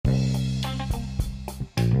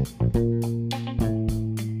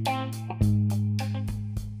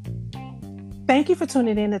Thank you for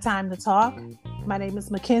tuning in to Time to Talk. My name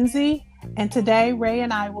is Mackenzie, and today Ray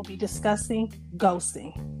and I will be discussing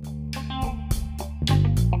ghosting.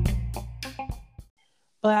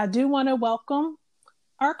 But I do want to welcome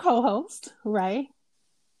our co-host, Ray.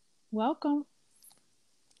 Welcome.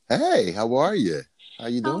 Hey, how are you? How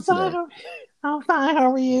you doing today? I'm fine.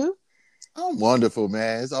 How are you? I'm wonderful,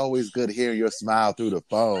 man. It's always good hearing your smile through the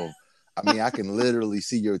phone. I mean, I can literally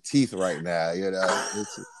see your teeth right now. You know,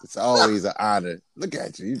 it's always an honor. Look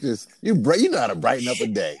at you. You know how to brighten up a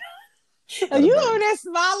day. You over there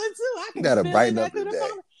smiling too. I can feel brighten up a day.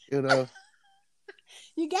 You know,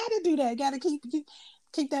 you got to do that. You got to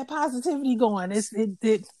keep that positivity going.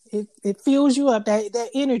 It fills you up. That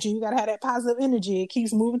energy. You got to have that positive energy. It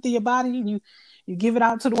keeps moving through your body. You give it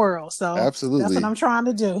out to the world. So absolutely, that's what I'm trying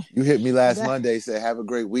to do. You hit me last Monday, said have a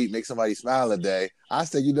great week, make somebody smile today. I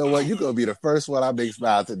said, you know what, you're gonna be the first one I make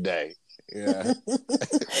smile today. Yeah, and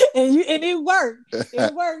it worked.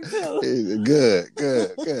 It worked too. Good.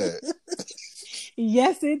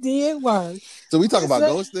 Yes, it did work. So we talk about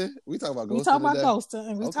ghosting. We talk about ghosting,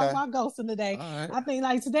 and we talk about ghosting today. Right. I think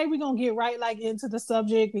like today we're gonna get right like into the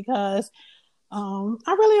subject because. I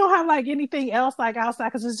really don't have like anything else like outside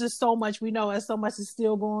because it's just so much we know and so much is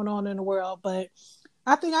still going on in the world. But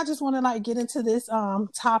I think I just want to like get into this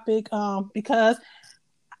topic because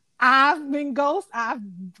I've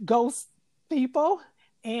ghost people,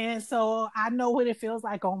 and so I know what it feels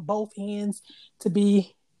like on both ends to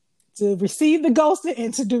receive the ghosting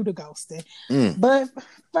and to do the ghosting. But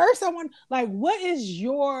first I want what is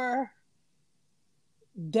your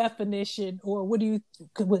definition, or what do you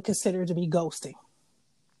would consider to be ghosting?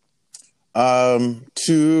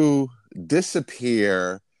 To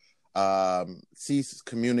disappear, cease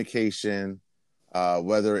communication,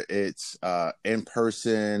 whether it's in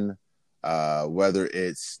person, whether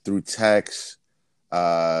it's through text,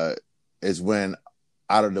 is when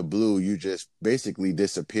out of the blue you just basically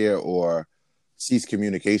disappear or cease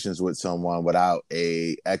communications with someone without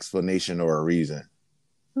a explanation or a reason.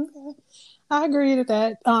 Okay. I agree with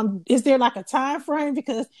that. Is there like a time frame?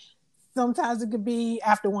 Because sometimes it could be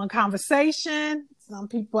after one conversation. Some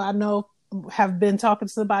people I know have been talking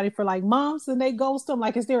to somebody for like months and they ghost them.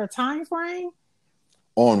 Like, is there a time frame?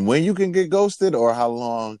 On when you can get ghosted or how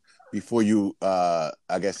long before you, I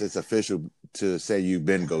guess it's official to say you've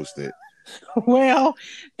been ghosted? Well,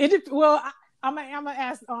 I'm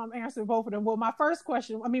gonna answer both of them. Well, my first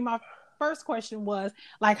question was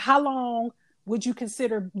like, how long would you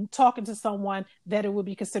consider talking to someone that it would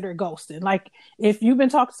be considered ghosting? Like, if you've been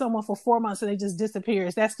talking to someone for 4 months and they just disappear,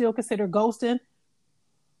 is that still considered ghosting?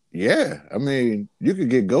 Yeah, I mean, you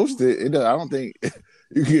could get ghosted. I don't think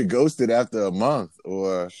you can get ghosted after a month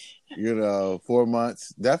or 4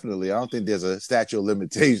 months. Definitely, I don't think there's a statute of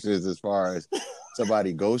limitations as far as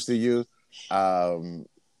somebody ghosting you.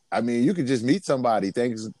 I mean, you could just meet somebody.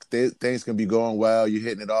 Things can be going well. You're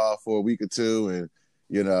hitting it off for a week or two, and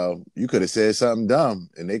you could have said something dumb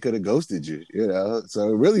and they could have ghosted you, so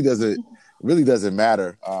it really doesn't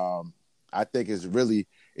matter. I think it's really,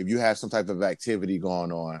 if you have some type of activity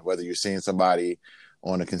going on, whether you're seeing somebody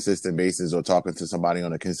on a consistent basis or talking to somebody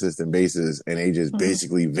on a consistent basis and they just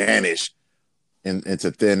basically vanish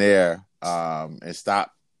into thin air, and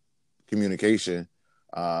stop communication,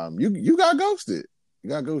 you got ghosted.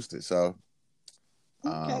 So,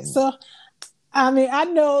 okay. So, I mean, I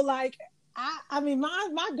know like, I mean,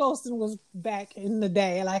 my ghosting was back in the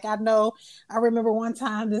day. Like, I remember one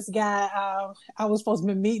time this guy, I was supposed to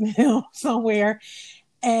be meeting him somewhere,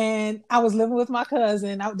 and I was living with my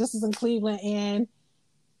cousin. This was in Cleveland, and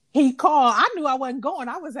he called. I knew I wasn't going.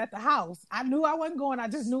 I was at the house. I knew I wasn't going. I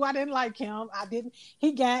just knew I didn't like him.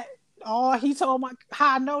 He told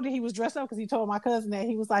how I know that he was dressed up because he told my cousin that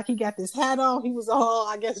he was like, he got this hat on. He was all,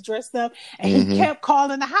 I guess, dressed up, and he kept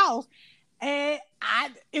calling the house. And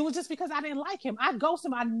it was just because I didn't like him. I'd ghost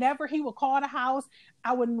him. He would call the house.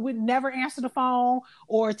 I would never answer the phone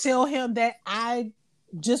or tell him that I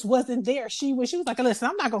just wasn't there. She was like, listen,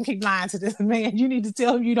 I'm not going to keep lying to this man. You need to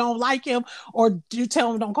tell him you don't like him, or you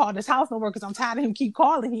tell him don't call this house no more because I'm tired of him keep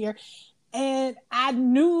calling here. And I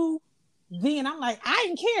knew then, I'm like, I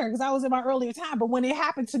didn't care because I was in my earlier time. But when it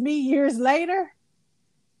happened to me years later,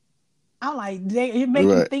 I'm like, it made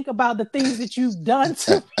you think about the things that you've done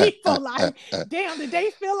to people. Like, damn, did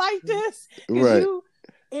they feel like this? Because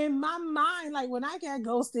in my mind, like when I got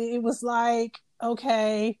ghosted, it was like,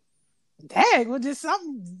 okay, dang, did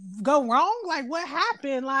something go wrong? Like, what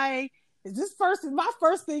happened? Like, is this person, my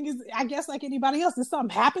first thing is, I guess like anybody else, did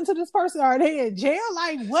something happen to this person? Are they in jail?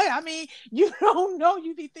 Like what? I mean, you don't know.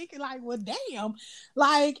 You be thinking like, well, damn.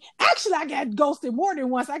 Like, actually, I got ghosted more than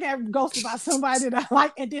once. I got ghosted by somebody that I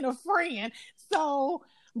like and then a friend. So,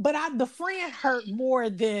 but the friend hurt more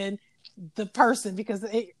than the person, because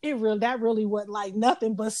that really wasn't like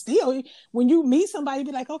nothing. But still, when you meet somebody,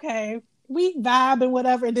 be like, okay, we vibe and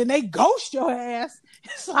whatever, and then they ghost your ass.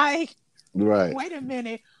 It's like, right. Wait a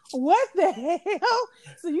minute, what the hell?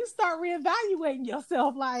 So you start reevaluating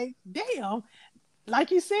yourself, like, damn,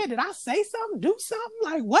 like you said, did I say something, do something?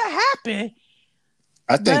 Like, what happened?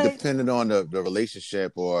 I think depending on the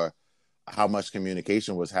relationship or how much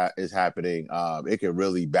communication is happening, it can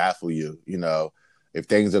really baffle you. You know, if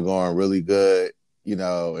things are going really good, you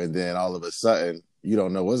know, and then all of a sudden you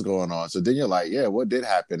don't know what's going on. So then you're like, yeah, what did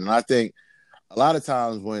happen? And I think a lot of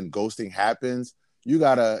times when ghosting happens, you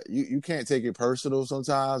can't take it personal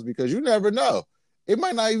sometimes, because you never know. It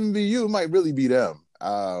might not even be you. It might really be them.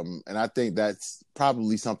 And I think that's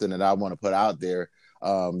probably something that I want to put out there.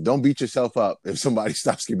 Don't beat yourself up if somebody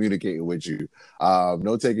stops communicating with you.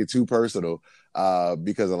 Don't take it too personal,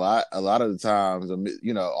 because a lot of the times,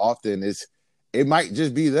 you know, often it might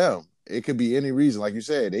just be them. It could be any reason. Like you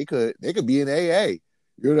said, they could be in AA.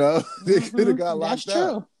 You know, they could have got locked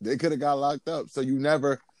up. They could have got locked up. So you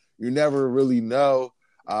never really know.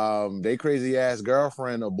 They crazy ass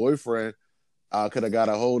girlfriend or boyfriend could have got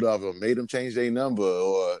a hold of them, made them change their number,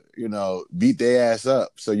 or, you know, beat their ass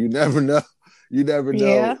up. So you never know. You never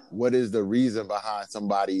know what is the reason behind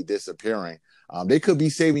somebody disappearing. They could be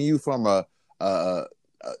saving you from a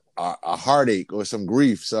heartache or some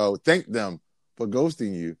grief. So thank them for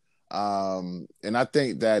ghosting you. And I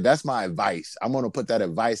think that's my advice. I'm going to put that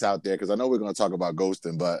advice out there, because I know we're going to talk about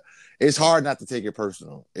ghosting, but it's hard not to take it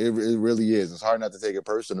personal. It really is. It's hard not to take it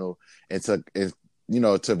personal, and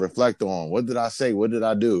to reflect on, what did I say? What did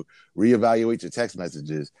I do? Reevaluate your text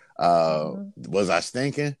messages. Was I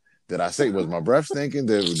stinking? Did I say, was my breath stinking?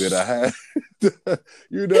 Did I have,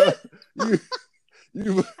 you know, I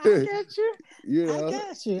get you. You know? I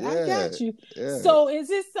got you. Yeah. So is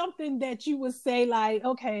this something that you would say like,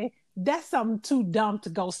 okay, that's something too dumb to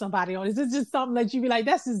ghost somebody on? Is this just something that you be like,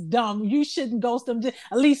 that's just dumb, you shouldn't ghost them? Just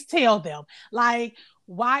at least tell them. Like,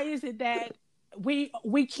 why is it that we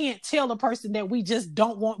can't tell a person that we just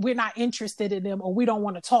don't want, we're not interested in them, or we don't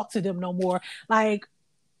want to talk to them no more? Like,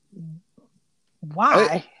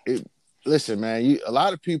 why? Listen, man, a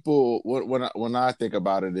lot of people, when I think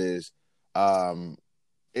about it, is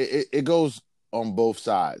it goes on both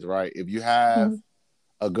sides, right? If you have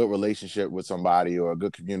a good relationship with somebody or a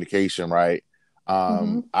good communication, right?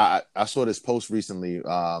 I saw this post recently.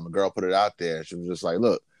 A girl put it out there. She was just like,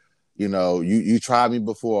 look, you know, you tried me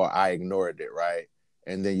before, I ignored it, right?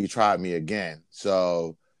 And then you tried me again.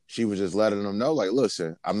 So she was just letting them know, like,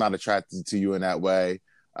 listen, I'm not attracted to you in that way.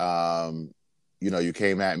 You know, you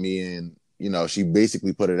came at me, and, you know, she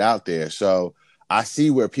basically put it out there. So I see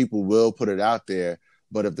where people will put it out there,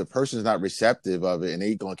 but if the person's not receptive of it and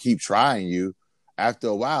they gonna keep trying you, after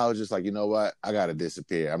a while, it's just like, you know what, I gotta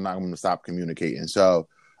disappear. I'm not gonna stop communicating. So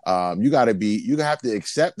you have to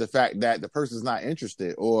accept the fact that the person's not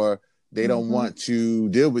interested, or they don't want to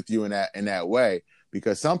deal with you in that way,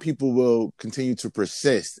 because some people will continue to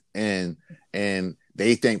persist, and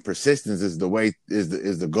they think persistence is the way,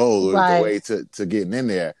 is the goal, or the way to getting in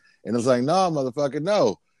there. And it's like, no, motherfucker,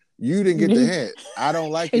 no. You didn't get the hint. I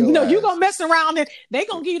don't like your ass. You're going to mess around, and they're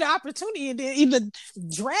going to give you the opportunity, and then either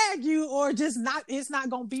drag you, or just not, it's not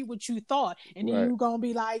going to be what you thought. And then you're going to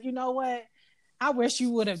be like, you know what? I wish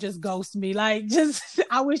you would have just ghosted me. Like,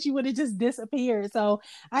 I wish you would have just disappeared. So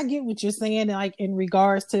I get what you're saying, like, in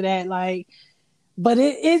regards to that, like, but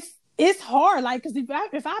it's hard. Like, cause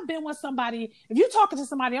if I've been with somebody, if you're talking to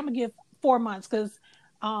somebody, I'm going to give 4 months. Cause,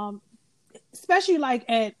 especially like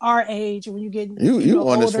at our age, when you get you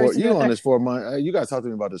on this 4 month. You gotta talk to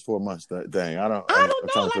me about this 4 months thing. I don't know.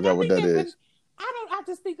 Trying to figure out what that is. I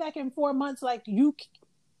just think like in 4 months, like you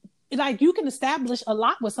can establish a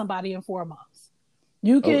lot with somebody in 4 months.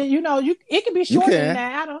 You can, it can be shorter than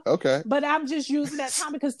that. Okay. But I'm just using that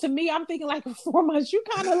time, because to me, I'm thinking like 4 months. You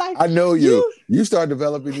kind of like, I know you start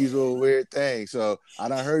developing these little weird things. So I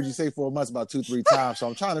done heard you say 4 months about 2-3 times. So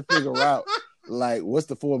I'm trying to figure out, like, what's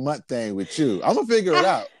the 4 month thing with you? I'm gonna figure it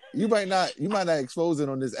out. You might not expose it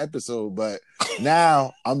on this episode, but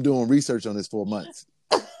now I'm doing research on this 4 months.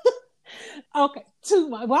 Okay, 2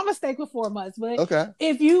 months. Well, I'm gonna stay with 4 months, but okay.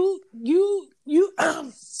 If you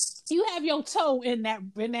have your toe in that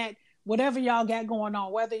whatever y'all got going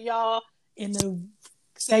on, whether y'all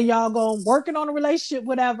say y'all going working on a relationship,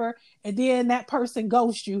 whatever, and then that person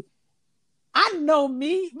ghosts you, I know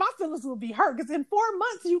me, my feelings will be hurt because in 4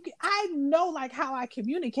 months, I know like how I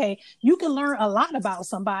communicate. You can learn a lot about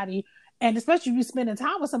somebody, and especially if you're spending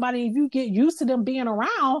time with somebody, if you get used to them being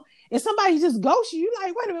around, if somebody just ghosts you, you're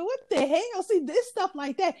like, wait a minute, what the hell? See, this stuff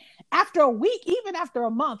like that. After a week, even after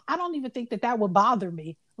a month, I don't even think that would bother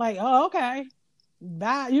me. Like, oh, okay,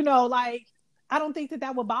 bye. Like I don't think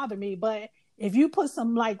that would bother me, but if you put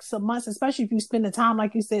some months, especially if you spend the time,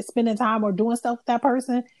 like you said, spending time or doing stuff with that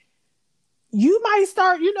person, you might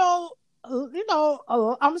start,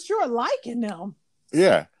 I'm sure liking them.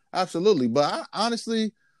 Yeah, absolutely. But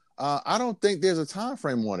honestly, I don't think there's a time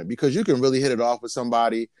frame on it because you can really hit it off with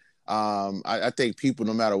somebody. I think people,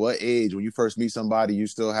 no matter what age, when you first meet somebody, you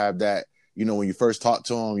still have that. When you first talk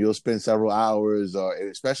to them, you'll spend several hours, or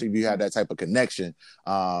especially if you have that type of connection.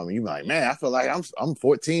 You're like, man, I feel like I'm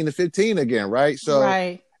 14 to 15 again, right? So,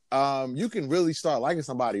 right. You can really start liking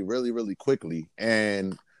somebody really, really quickly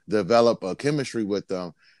and develop a chemistry with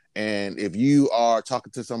them. And if you are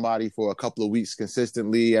talking to somebody for a couple of weeks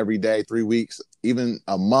consistently, every day, 3 weeks, even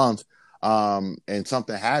a month, and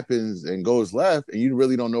something happens and goes left, and you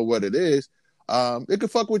really don't know what it is, it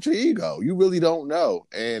could fuck with your ego. You really don't know.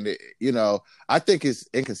 And, I think it's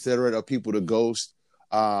inconsiderate of people to ghost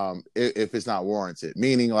if it's not warranted.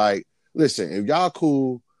 Meaning, like, listen, if y'all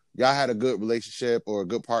cool, y'all had a good relationship or a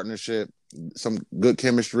good partnership, some good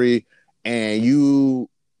chemistry, and you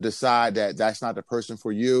decide that that's not the person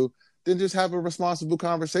for you, then just have a responsible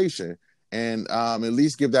conversation and at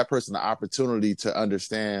least give that person the opportunity to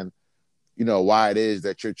understand, why it is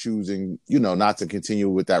that you're choosing, not to continue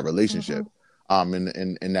with that relationship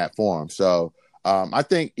in that form. So I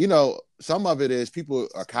think, some of it is people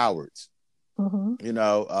are cowards. You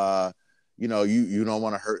don't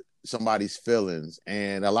want to hurt somebody's feelings,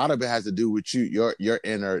 and a lot of it has to do with your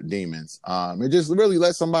inner demons. And just really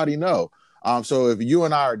let somebody know. So if you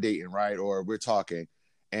and I are dating, right, or we're talking,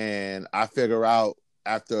 and I figure out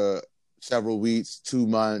after several weeks, 2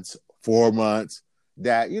 months, 4 months,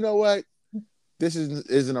 that you know what, this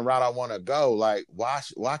isn't a route I want to go. Like,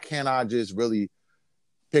 why can't I just really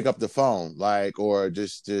pick up the phone, like, or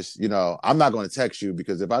just I'm not going to text you,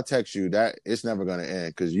 because if I text you, that it's never going to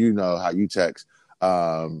end, because you know how you text. So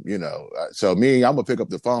I'm gonna pick up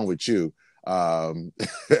the phone with you. I'm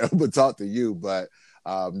gonna talk to you, but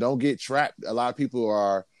don't get trapped. A lot of people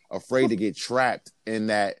are afraid to get trapped in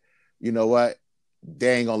that. You know what?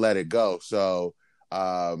 They ain't gonna let it go. So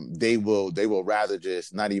they will rather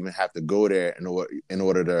just not even have to go there in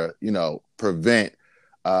order to prevent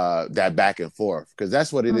that back and forth, because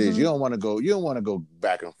that's what it is. You don't want to go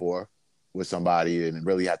back and forth with somebody and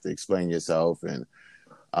really have to explain yourself and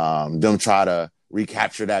them try to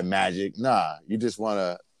recapture that magic. Nah, you just want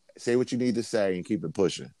to say what you need to say and keep it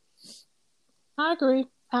pushing. I agree.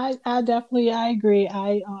 I definitely agree.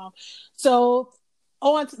 So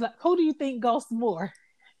on to who do you think ghosts more,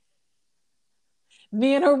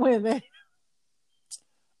 men or women?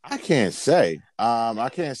 I can't say. I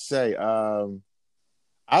can't say.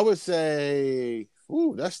 I would say,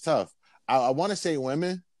 ooh, that's tough. I want to say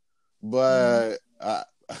women, but I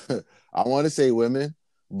want to say women,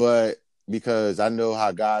 but because I know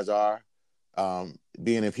how guys are,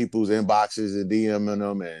 being in people's inboxes and DMing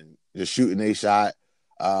them and just shooting a shot.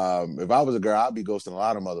 If I was a girl, I'd be ghosting a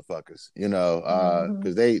lot of motherfuckers,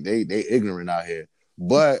 because they ignorant out here.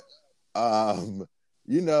 But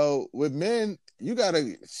with men, you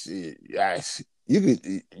gotta see. Yes,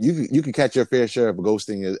 you could catch your fair share of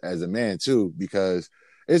ghosting as a man too, because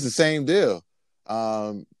it's the same deal.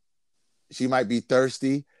 She might be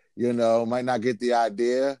thirsty, might not get the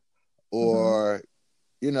idea, or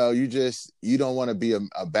you don't want to be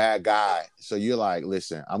a bad guy. So you're like,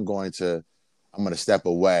 listen, I'm going to step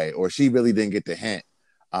away. Or she really didn't get the hint.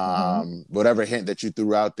 Whatever hint that you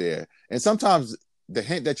threw out there. And sometimes the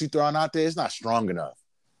hint that you thrown out there is not strong enough.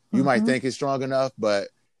 You might think it's strong enough, but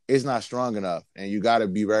it's not strong enough. And you got to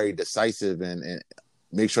be very decisive and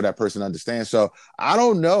make sure that person understands. So I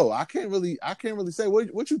don't know. I can't really say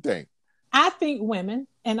what you think. I think women,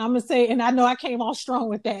 and I'm gonna say, and I know I came off strong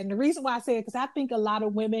with that. And the reason why I say it, because I think a lot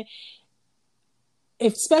of women,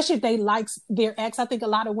 especially if they like their ex, I think a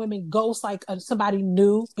lot of women ghost like somebody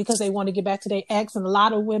new because they want to get back to their ex, and a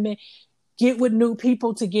lot of women get with new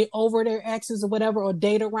people to get over their exes or whatever, or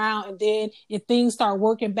date around, and then if things start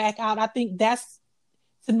working back out, I think that's,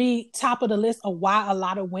 to me, top of the list of why a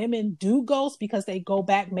lot of women do ghost, because they go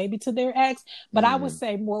back maybe to their ex. But I would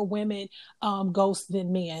say more women ghost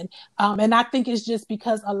than men. And I think it's just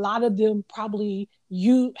because a lot of them probably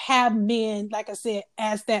you have men, like I said,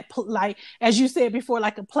 as that, like, as you said before,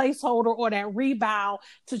 like a placeholder or that rebound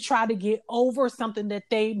to try to get over something that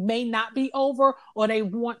they may not be over, or they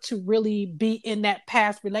want to really be in that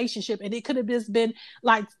past relationship. And it could have just been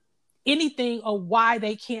like anything of why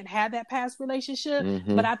they can't have that past relationship.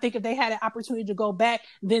 Mm-hmm. But I think if they had an opportunity to go back,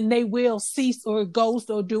 then they will cease or ghost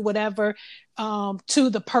or do whatever to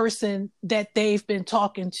the person that they've been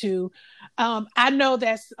talking to. I know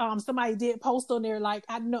that somebody did post on there, like,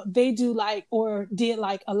 I know they do like, or did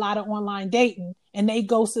like a lot of online dating, and they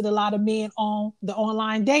ghosted a lot of men on the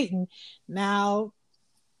online dating. Now,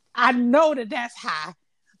 I know that that's high.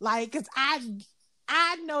 Like, cause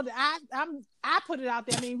I know that I put it out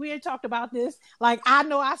there. I mean, we had talked about this. Like, I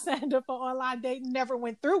know I signed up for online dating, never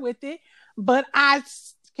went through with it, but I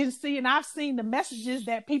can see, and I've seen the messages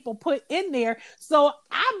that people put in there. So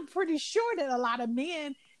I'm pretty sure that a lot of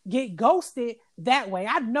men get ghosted that way.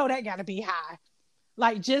 I know that got to be high.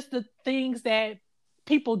 Like, just the things that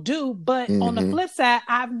people do. But on the flip side,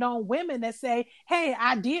 I've known women that say, hey,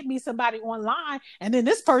 I did meet somebody online, and then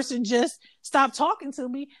this person just stopped talking to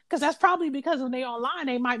me, because that's probably because when they online,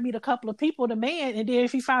 they might meet a couple of people, the man, and then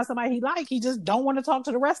if he finds somebody he like, he just don't want to talk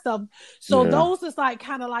to the rest of them. So those is like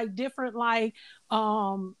kind of like different, like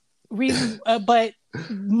reasons, but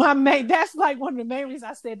that's like one of the main reasons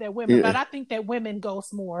I said that women, but I think that women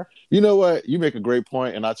ghost more. You know what? You make a great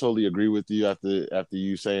point, and I totally agree with you after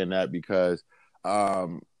you saying that, because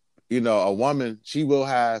you know, a woman, she will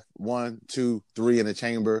have 1, 2, 3 in the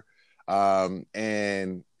chamber,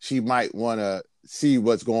 and she might want to see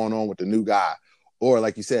what's going on with the new guy, or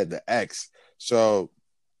like you said, the ex. So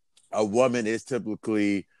a woman is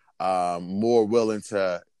typically more willing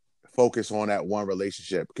to focus on that one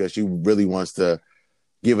relationship because she really wants to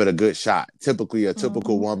give it a good shot. Typically, a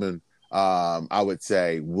typical woman, I would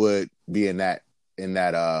say, would be in that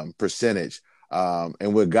percentage.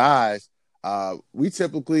 And with guys,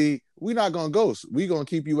 we're not gonna ghost. We're gonna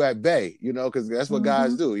keep you at bay, you know, because that's what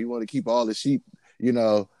guys do. You want to keep all the sheep, you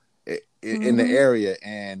know, in the area,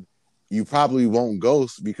 and you probably won't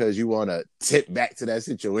ghost because you want to tip back to that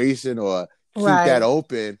situation or keep that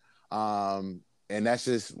open. And that's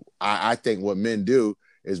just, I think what men do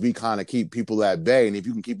is we kind of keep people at bay. And if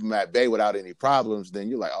you can keep them at bay without any problems, then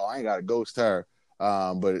you're like, oh, I ain't got to ghost her.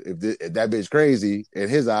 But if that bitch crazy in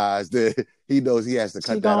his eyes, then he knows he has to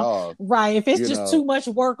cut that off. Right. If it's just too much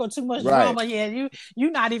work or too much drama,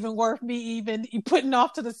 you're not even worth me even putting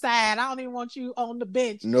off to the side. I don't even want you on the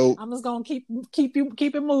bench. Nope. I'm just gonna keep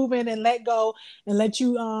it moving and let go and let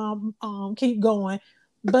you keep going.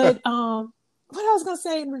 But what I was gonna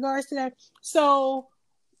say in regards to that, so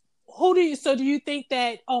do you think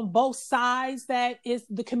that on both sides that is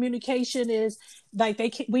the communication is like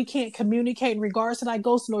we can't communicate in regards to like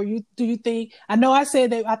ghosting, or do you think, I know I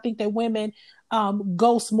said that I think that women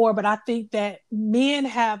ghost more, but I think that men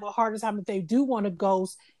have a harder time if they do want to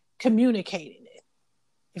ghost communicating it,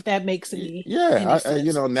 if that makes any sense.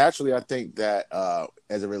 You know, naturally I think that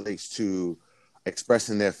as it relates to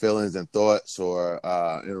expressing their feelings and thoughts or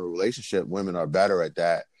in a relationship, women are better at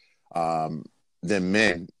that than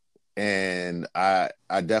men. And I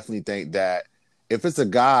definitely think that if it's a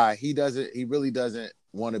guy, he really doesn't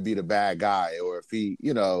want to be the bad guy, or if he,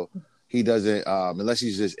 you know, he doesn't, unless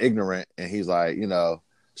he's just ignorant and he's like, you know,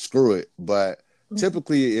 screw it. But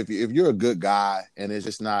typically, if you're a good guy and it's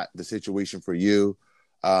just not the situation for you,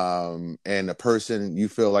 and the person, you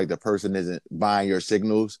feel like the person isn't buying your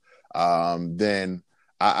signals, then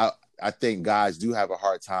I think guys do have a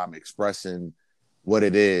hard time expressing what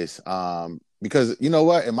it is. Because you know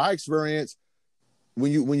what, in my experience,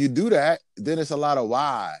 when you do that, then it's a lot of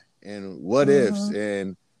why and what ifs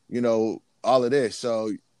and, you know, all of this.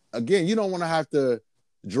 So again, you don't want to have to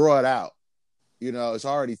draw it out. You know, it's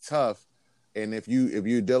already tough. And if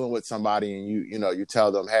you're dealing with somebody and you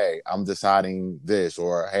tell them, hey, I'm deciding this,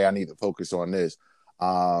 or hey, I need to focus on this.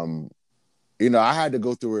 You know, I had to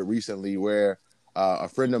go through it recently where a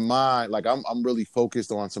friend of mine, like I'm really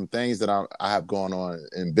focused on some things that I have going on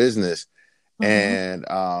in business. And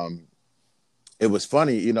it was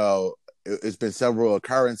funny, you know, it's been several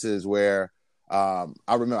occurrences where I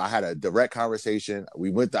remember I had a direct conversation.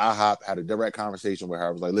 We went to IHOP, had a direct conversation with her.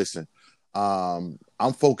 I was like, listen, I'm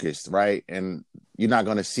focused, right? And you're not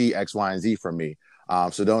going to see X, Y, and Z from me.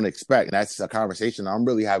 So don't expect. And that's a conversation I'm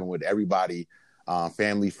really having with everybody,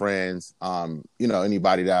 family, friends, you know,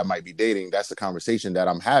 anybody that I might be dating. That's the conversation that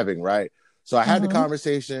I'm having, right? So I had the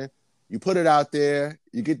conversation. You put it out there.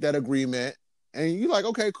 You get that agreement. And you're like,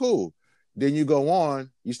 okay, cool. Then you go on,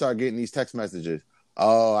 you start getting these text messages.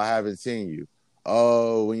 Oh, I haven't seen you.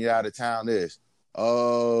 Oh, when you're out of town, this.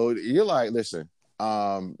 Oh, you're like, listen,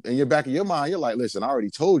 in your back of your mind, you're like, listen, I already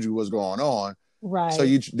told you what's going on. So Right.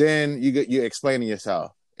 you're explaining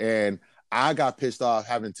yourself. And I got pissed off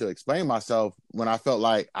having to explain myself when I felt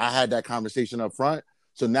like I had that conversation up front.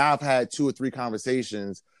 So now I've had 2 or 3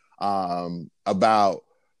 conversations about,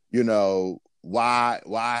 why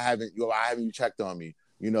haven't you checked on me?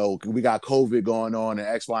 We got COVID going on and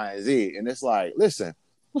X, Y, and Z. And it's like, listen,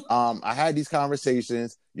 I had these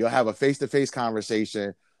conversations. You'll have a face-to-face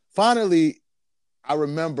conversation. Finally, I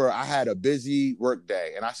remember I had a busy work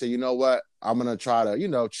day and I said, you know what? I'm going to try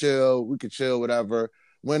to, chill. We could chill, whatever.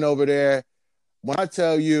 Went over there. When I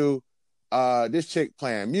tell you, this chick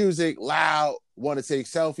playing music loud, want to take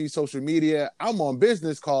selfies, social media, I'm on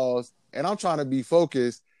business calls and I'm trying to be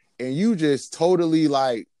focused and you just totally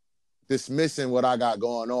like dismissing what I got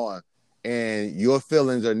going on. And your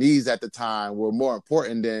feelings or needs at the time were more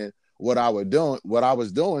important than what I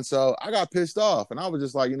was doing. So I got pissed off and I was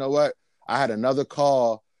just like, you know what? I had another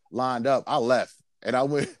call lined up. I left and I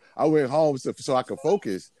went home so I could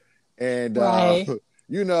focus. And Right.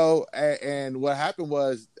 and what happened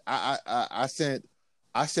was I sent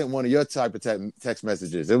one of your type of text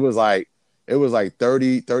messages. It was like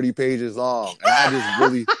 30 pages long. And I just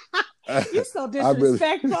really You're so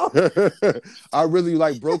disrespectful. I really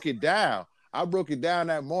like broke it down. I broke it down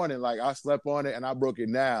that morning. Like I slept on it and I broke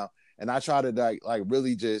it down. And I tried to like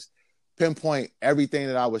really just pinpoint everything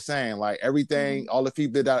that I was saying. Like everything, all the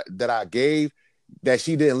feedback that I gave that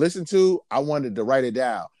she didn't listen to, I wanted to write it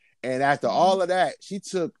down. And after all of that, she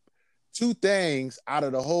took 2 things out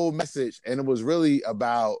of the whole message. And it was really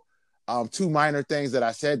about 2 minor things that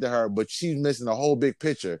I said to her, but she's missing the whole big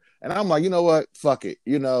picture. And I'm like, you know what? Fuck it.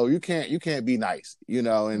 You can't be nice,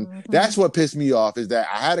 and that's what pissed me off is that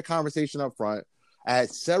I had a conversation up front. I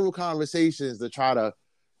had several conversations to try to,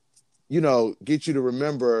 get you to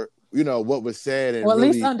remember, what was said and or at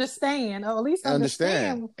really least understand. Or at least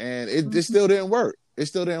understand. And it still didn't work. It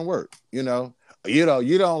still didn't work. You don't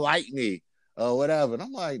like me or whatever. And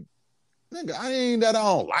I'm like, nigga, I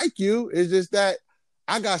don't like you. It's just that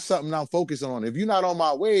I got something I'm focused on. If you're not on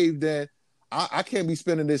my wave, then I can't be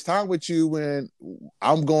spending this time with you when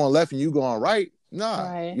I'm going left and you going right. Nah,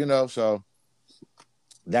 right. So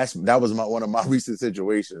that was one of my recent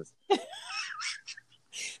situations.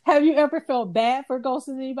 Have you ever felt bad for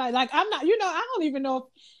ghosting anybody? Like I'm not, I don't even know if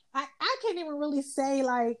I can't even really say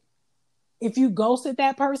like if you ghosted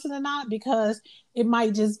that person or not, because it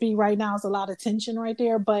might just be right now it's a lot of tension right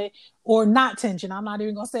there, or not tension. I'm not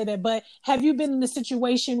even gonna say that. But have you been in a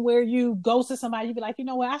situation where you ghosted somebody, you'd be like, you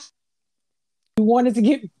know what, you wanted to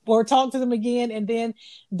get or talk to them again and then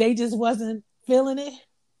they just wasn't feeling it?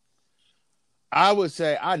 I would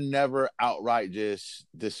say I never outright just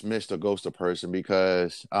dismissed or ghost a person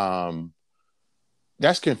because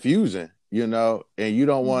that's confusing, and you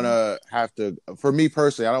don't want to have to, for me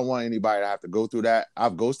personally, I don't want anybody to have to go through that.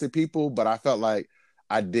 I've ghosted people, but I felt like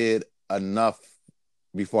I did enough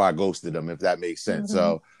before I ghosted them, if that makes sense.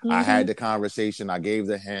 So I had the conversation, I gave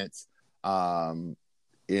the hints, and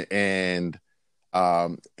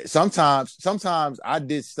sometimes I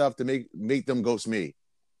did stuff to make them ghost me.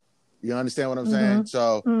 You understand what I'm saying?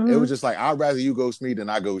 So it was just like, I'd rather you ghost me than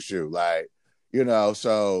I ghost you. Like,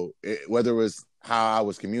 so whether it was how I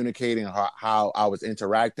was communicating, how I was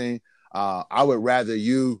interacting, I would rather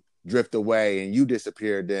you drift away and you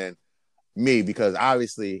disappear than me, because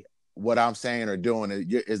obviously what I'm saying or doing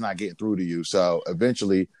is not getting through to you. So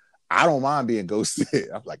eventually I don't mind being ghosted.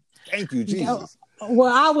 I'm like, thank you, Jesus.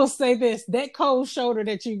 Well, I will say this, that cold shoulder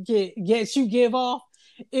that you give off,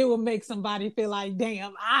 it will make somebody feel like,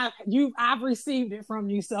 damn, I've received it from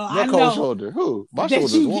you. So what I know. Cold shoulder? Who? My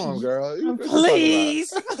shoulder's warm, girl.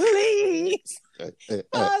 Please.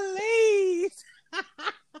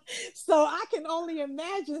 So I can only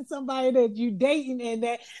imagine somebody that you dating and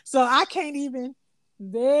that. So I can't even,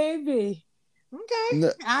 baby. Okay.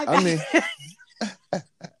 No, I mean,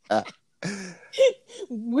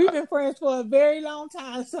 we've been friends for a very long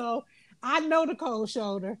time, so I know the cold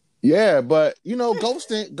shoulder. Yeah, but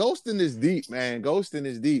ghosting is deep, man. Ghosting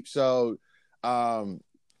is deep. So, you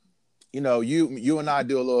and I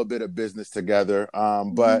do a little bit of business together.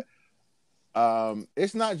 But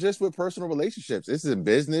it's not just with personal relationships. It's in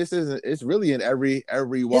business. It's really in every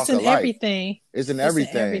walk of life. Everything. It's in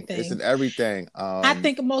everything. It's in everything. I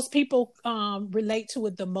think most people relate to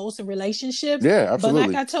it the most in relationships. Yeah, absolutely.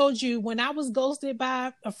 But like I told you, when I was ghosted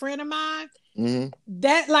by a friend of mine,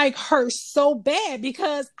 that like hurt so bad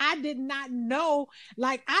because I did not know.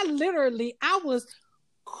 Like I was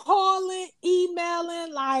calling,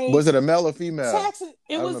 emailing, like Was it a male or female? texting.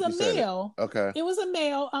 It was a male. Okay. It was a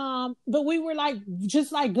male. But we were like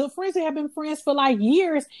just like good friends. We have been friends for like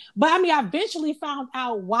years. But I mean, I eventually found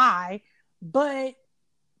out why. But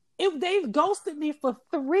they've ghosted me for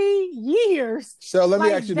 3 years. So let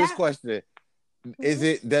me ask you this question: Is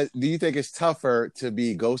it that? Do you think it's tougher to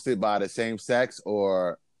be ghosted by the same sex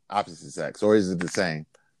or opposite sex, or is it the same?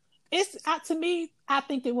 It's to me, I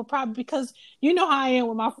think it will probably, because you know how I am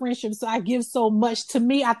with my friendships, so I give so much. To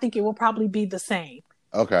me, I think it will probably be the same.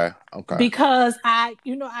 Okay. Because I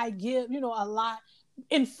give, a lot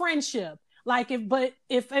in friendship. Like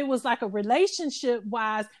if it was like a relationship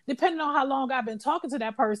wise, depending on how long I've been talking to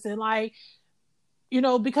that person, like,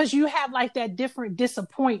 because you have like that different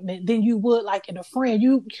disappointment than you would like in a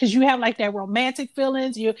friend. Because you have like that romantic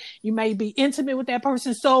feelings. You may be intimate with that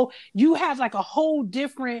person, so you have like a whole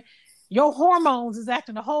different. Your hormones is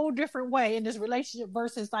acting a whole different way in this relationship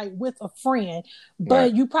versus like with a friend. But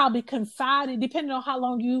right. You probably confided, depending on how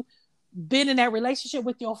long you been in that relationship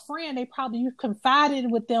with your friend, you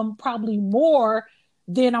confided with them probably more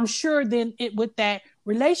than I'm sure than it with that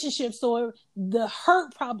relationship. So the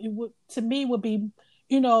hurt probably would be,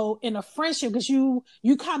 in a friendship, because you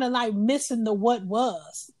kind of like missing the what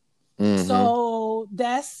was. Mm-hmm. So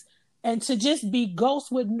and to just be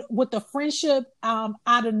ghost with the friendship out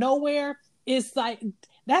of nowhere, it's like,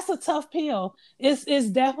 that's a tough pill. It's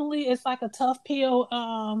definitely, it's like a tough pill.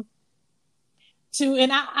 And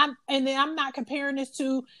I'm not comparing this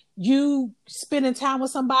to you spending time with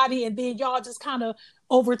somebody and then y'all just kind of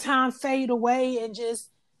over time fade away and just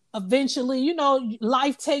eventually,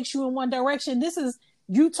 life takes you in one direction. This is,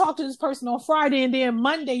 you talk to this person on Friday and then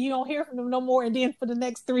Monday you don't hear from them no more, and then for the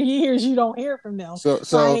next 3 years you don't hear from them. So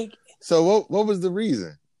what was the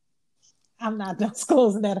reason? I'm not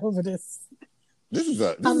disclosing that over this. This is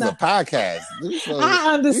a podcast.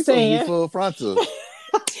 I understand. Be full frontal.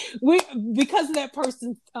 Because of that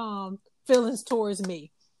person's feelings towards me.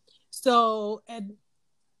 So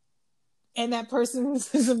and that person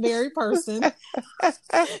is a married person.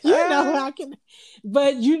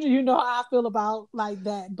 But you know how I feel about like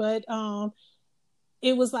that. But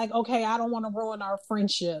it was like, okay, I don't want to ruin our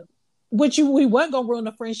friendship. We weren't gonna ruin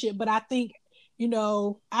the friendship, but I think,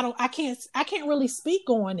 I can't really speak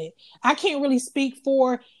on it. I can't really speak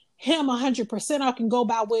for him 100%. I can go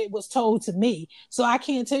by what was told to me. So I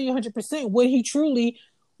can't tell you 100% what he truly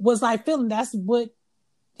was like feeling. That's what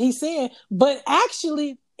he said. But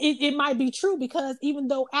actually, it might be true, because even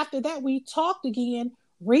though after that we talked again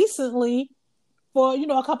recently for,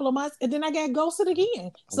 a couple of months, and then I got ghosted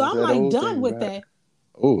again. So I'm like done with that.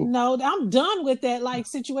 Ooh. No, I'm done with that like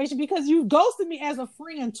situation, because you ghosted me as a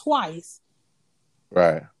friend twice.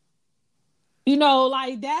 Right.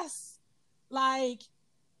 Like that's like.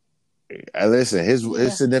 Listen,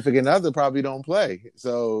 his significant other probably don't play,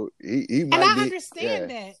 so he might. And I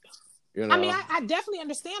understand that. I mean, I definitely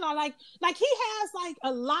understand. Like he has like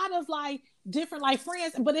a lot of like different like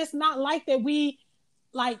friends, but it's not like that we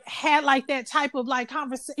like had like that type of like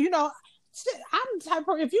conversation. I'm the type of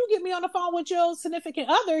person, if you get me on the phone with your significant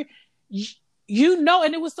other, and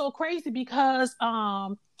it was so crazy because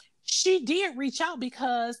she did reach out,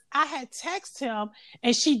 because I had texted him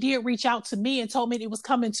and she did reach out to me and told me it was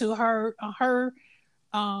coming to her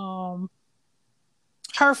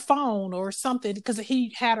phone or something, because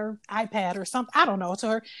he had her iPad or something. I don't know, to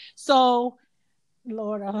her. So,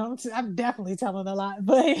 Lord, I'm definitely telling a lot,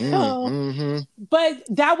 but but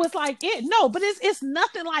that was like it. No, but it's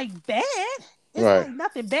nothing like bad. It's right. Like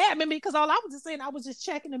nothing bad. I mean, because all I was just saying, I was just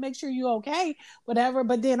checking to make sure you're okay, whatever.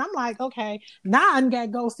 But then I'm like, okay, now I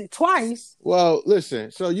got ghosted twice. Well,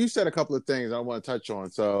 listen. So you said a couple of things I want to touch on.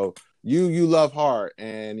 So you love hard,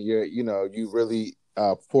 and you really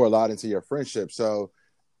pour a lot into your friendship. So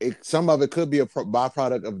some of it could be a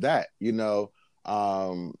byproduct of that. They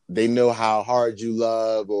know how hard you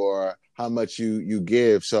love or how much you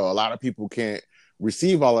give. So a lot of people can't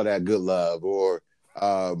receive all of that good love, or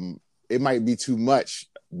it might be too much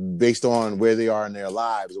based on where they are in their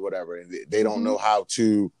lives or whatever. And they don't know how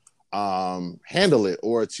to handle it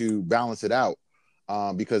or to balance it out,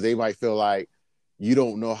 because they might feel like you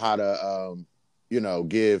don't know how to,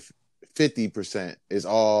 give 50% is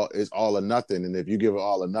all or nothing. And if you give it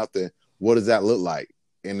all or nothing, what does that look like?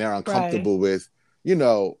 And they're uncomfortable with,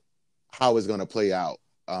 how it's going to play out.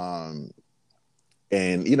 And,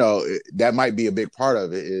 that might be a big part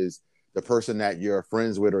of it, is the person that you're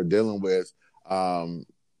friends with or dealing with,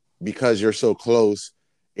 because you're so close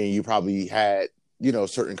and you probably had,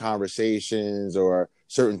 certain conversations or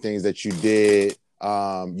certain things that you did,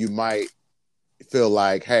 you might feel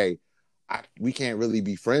like, hey, we can't really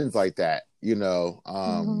be friends like that. you know.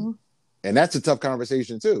 And that's a tough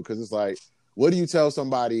conversation too, because it's like, what do you tell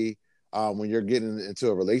somebody when you're getting into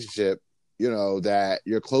a relationship, you know, that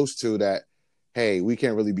you're close to, that, hey, we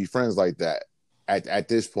can't really be friends like that at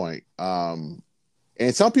this point.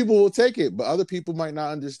 And some people will take it, but other people might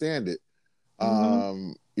not understand it.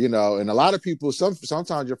 You know, and a lot of people,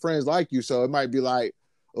 sometimes your friends like you, so it might be like,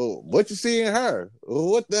 oh, what you see in her?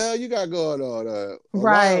 What the hell you got going on?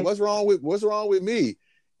 Right. What's wrong with me?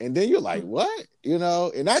 And then you're like, what? You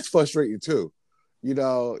know, and that's frustrating too. You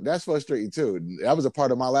know, that's frustrating too. That was a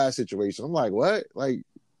part of my last situation. I'm like, what? Like,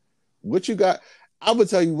 what you got? I would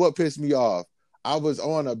tell you what pissed me off. I was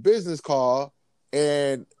on a business call,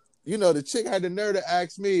 and you know, the chick had the nerve to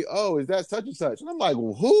ask me, "Oh, is that such and such?" And I'm like,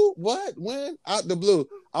 "Who? What? When?" Out the blue,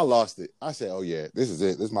 I lost it. I said, "Oh yeah, this is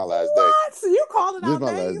it. This is my last day." What? So you calling out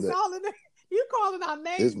names? You calling out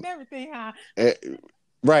names and everything, huh?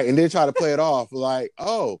 Right, and then try to play it off like,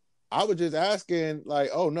 "Oh, I was just asking,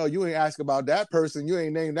 like, oh no, you ain't ask about that person. You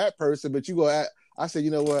ain't named that person, but you go at." I said,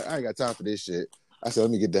 "You know what? I ain't got time for this shit." I said,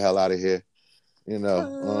 "Let me get the hell out of here." You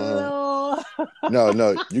know,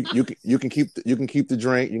 no, you can keep the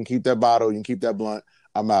drink, you can keep that bottle, you can keep that blunt.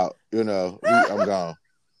 I'm out. You know, I'm gone.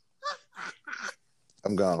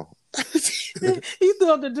 I'm gone. You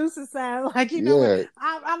threw up the deuces sign, like, you know what?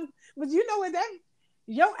 I'm, but you know what? That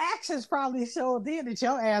your actions probably showed then that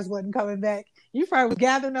your ass wasn't coming back. You probably was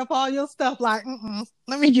gathering up all your stuff, like,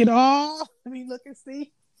 let me get off. Let me look and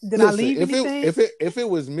see. Did I leave anything? If it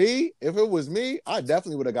was me, I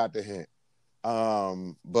definitely would have got the hint.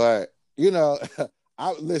 But you know,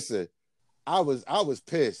 I was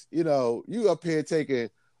pissed. You know, you up here taking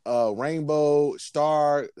rainbow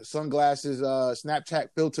star sunglasses, Snapchat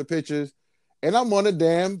filter pictures, and I'm on a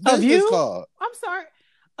damn business call. I'm sorry,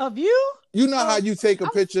 of you. You know how you take a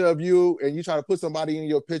picture of you and you try to put somebody in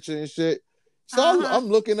your picture and shit. So I'm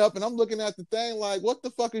looking up and I'm looking at the thing like, what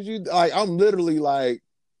the fuck is you like? I'm literally like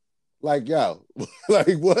yo,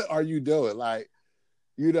 like what are you doing? Like,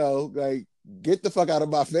 you know, like get the fuck out of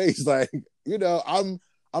my face. Like, you know, I'm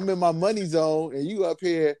in my money zone and you up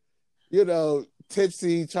here, you know,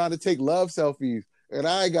 tipsy trying to take love selfies, and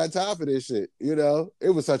I ain't got time for this shit. You know, it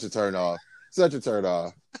was such a turn off. Such a turn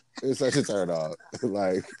off. It's such a turn off.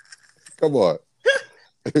 Like, come on.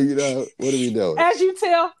 You know, what are we doing? As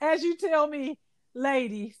you tell me,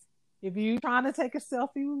 ladies, if you trying to take a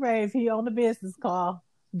selfie with Ray, if he on the business call,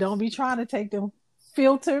 don't be trying to take them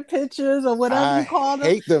filter pictures or whatever you call them. I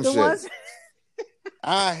hate them shit.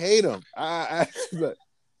 I hate them. I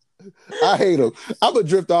hate them. I'm gonna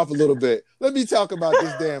drift off a little bit. Let me talk about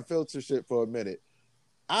this damn filter shit for a minute.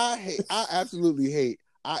 I absolutely hate.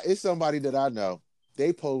 It's somebody that I know.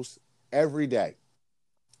 They post every day.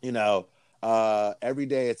 You know, every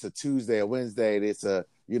day it's a Tuesday, a Wednesday. It's a,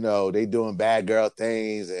 you know, they doing bad girl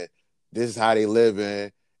things and this is how they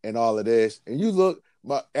living and all of this. And you look,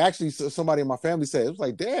 actually somebody in my family said, it was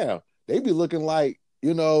like, damn, they be looking like,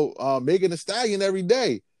 you know, Megan Thee Stallion every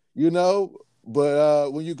day, you know.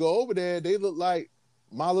 But when you go over there, they look like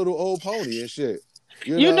My Little Old Pony and shit.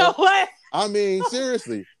 You know what? I mean,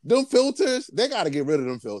 seriously, them filters, they got to get rid of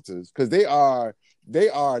them filters because they are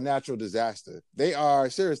a natural disaster. They are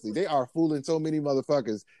fooling so many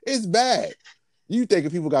motherfuckers. It's bad. You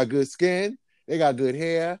thinking people got good skin, they got good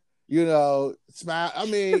hair, you know, smile. I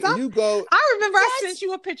mean, you go. I remember I sent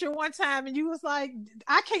you a picture one time and you was like,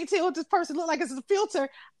 I can't tell what this person look like. It's a filter.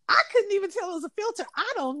 I couldn't even tell it was a filter.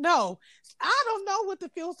 I don't know what the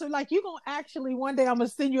filter, like, you gonna actually, one day I'm gonna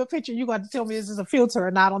send you a picture. You got to tell me this is a filter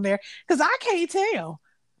or not on there. Cause I can't tell.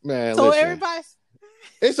 Man, so listen, everybody's.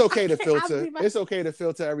 It's okay to filter. It's okay to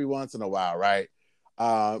filter every once in a while. Right.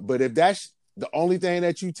 But if that's the only thing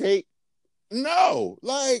that you take, no,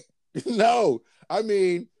 like, no, I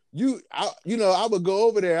mean, I would go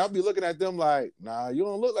over there. I'll be looking at them like, nah, you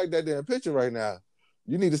don't look like that damn picture right now.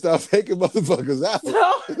 You need to stop faking motherfuckers out.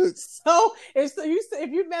 So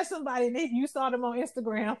if you met somebody and you saw them on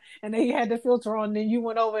Instagram and they had the filter on, then you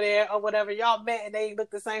went over there or whatever, y'all met and they look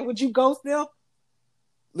the same, would you ghost them?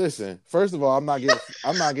 Listen, first of all, I'm not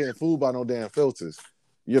getting fooled by no damn filters.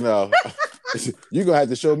 You know, you're gonna have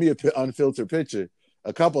to show me an unfiltered picture,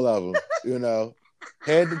 a couple of them. You know,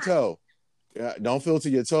 head to toe. Don't filter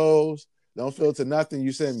your toes. Don't filter nothing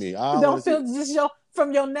you send me. Don't filter just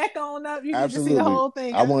from your neck on up. You Absolutely. Need to see the whole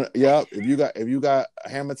thing. I want. Yep. If you got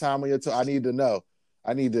hammer time on your toe, I need to know.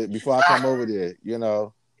 I need to before I come over there. You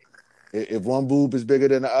know, if one boob is bigger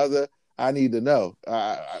than the other, I need to know.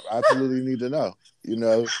 I absolutely need to know. You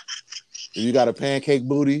know, if you got a pancake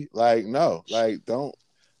booty, like no, like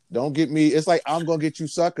don't get me. It's like I'm gonna get you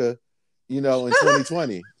sucker. You know, in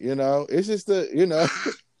 2020. You know, it's just you know.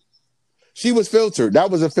 She was filtered. That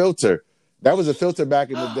was a filter. That was a filter back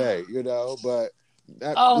in the day, but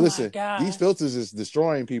Oh my listen, God. these filters is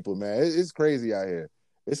destroying people, man. It's crazy out here.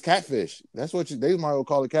 It's catfish. That's what they might well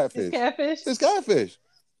call it, catfish. It's catfish? It's catfish.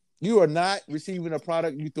 You are not receiving a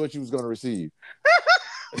product you thought you was going to receive.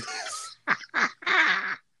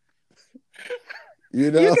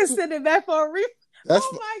 You can send it back for a refund.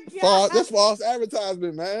 Oh my God. That's false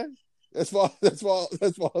advertisement, man. That's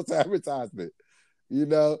false advertisement.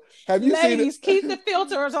 Have you Ladies, keep the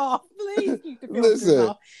filters off. Please keep the filters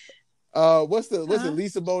off. What's it?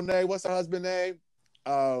 Lisa Bonet? What's her husband's name?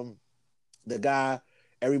 The guy,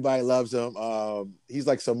 everybody loves him. He's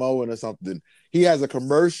like Samoan or something. He has a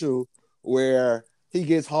commercial where he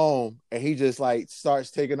gets home and he just like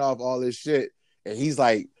starts taking off all this shit, and he's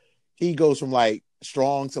like, he goes from like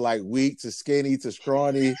strong to like weak to skinny to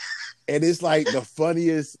scrawny, and it's like the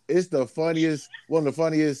funniest. It's the funniest, one of the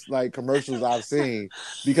funniest like commercials I've seen,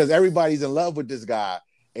 because everybody's in love with this guy,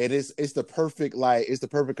 and it's the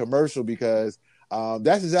perfect commercial, because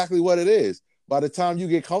that's exactly what it is. By the time you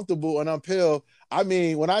get comfortable and unpill, I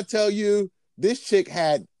mean, when I tell you this chick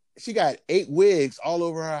got 8 wigs all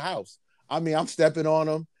over her house. I mean, I'm stepping on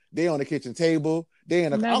them. They on the kitchen table. They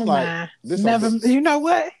in the. I'm like, this. Never. You know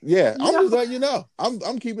what? Yeah, I'm just letting you know.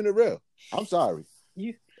 I'm keeping it real. I'm sorry.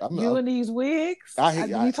 You and these wigs.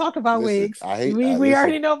 We talked about listen, wigs. I hate. We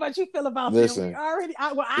already know what you feel about them. Listen, We already.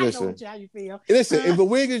 I know how you feel. Listen, if a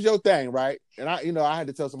wig is your thing, right? And I had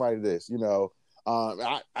to tell somebody this.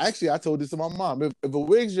 I told this to my mom. If a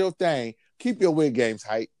wig's your thing, keep your wig game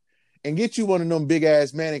tight, and get you one of them big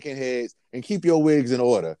ass mannequin heads, and keep your wigs in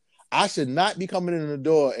order. I should not be coming in the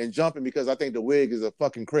door and jumping because I think the wig is a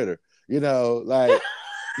fucking critter. Like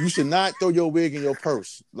you should not throw your wig in your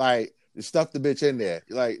purse. Like stuff the bitch in there.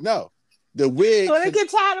 Like no, the wig. So they get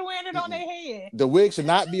tired of wearing it on their head. The wig should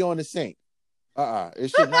not be on the sink. It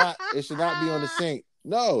should not. It should not be on the sink.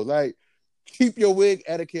 No, like keep your wig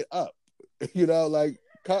etiquette up. Like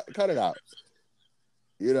cut it out.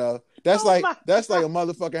 That's like a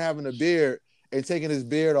motherfucker having a beard and taking his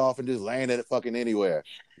beard off and just laying it fucking anywhere.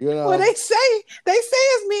 Well, they say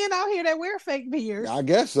it's men out here that wear fake beards. I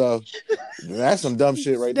guess so. That's some dumb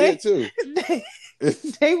shit right there too.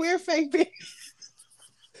 They wear fake beards.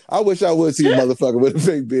 I wish I would see a motherfucker with a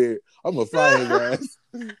fake beard. I'm gonna fry his ass.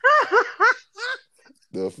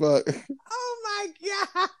 The fuck? Oh my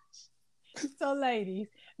gosh. So ladies,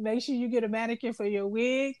 make sure you get a mannequin for your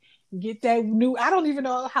wig. Get that new. I don't even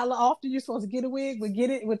know how often you're supposed to get a wig, but get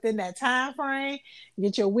it within that time frame.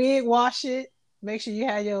 Get your wig, wash it. Make sure you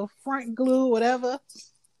have your front glue, whatever.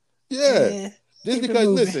 Yeah.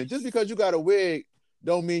 Just because you got a wig,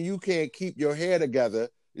 don't mean you can't keep your hair together.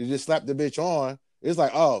 You just slap the bitch on. It's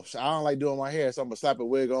like, oh, I don't like doing my hair, so I'm gonna slap a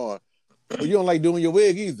wig on. But you don't like doing your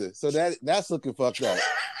wig either, so that's looking fucked up.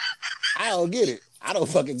 I don't get it. I don't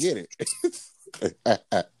fucking get it.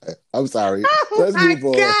 I'm sorry. Let's move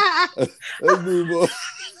on. Let's move on.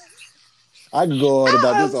 I can go on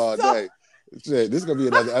about this all day. Shit, this is gonna be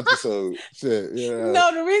another episode. Shit,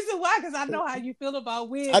 No, the reason why, because I know how you feel about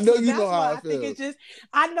wigs. I know you know how I feel. Think it's just,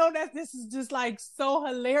 I know that this is just like so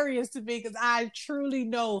hilarious to me because I truly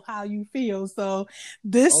know how you feel. So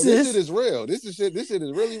this shit is real. This shit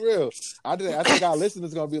is really real. I think our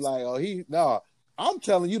listeners gonna be like, I'm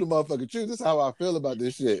telling you the motherfucking truth. This is how I feel about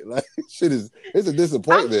this shit. Like, it's a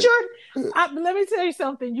disappointment. I'm sure. Let me tell you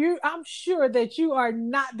something. I'm sure that you are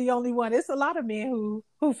not the only one. It's a lot of men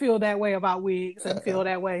who feel that way about wigs and feel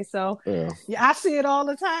that way. So yeah, I see it all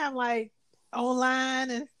the time, like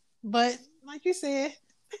online, but like you said,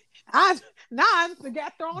 I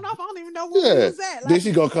got thrown off. I don't even know what was that. Like, then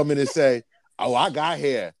she gonna come in and say, "Oh, I got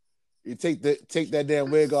hair." You take that damn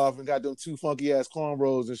wig off and got them 2 funky ass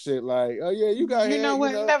cornrows and shit. Like, oh yeah, you got hair. You know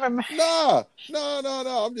what? Never mind. No.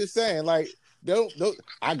 I'm just saying, like, don't.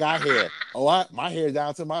 I got hair. Oh, my hair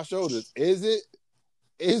down to my shoulders. Is it?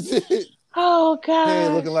 Oh God. Hair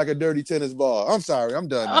looking like a dirty tennis ball. I'm sorry. I'm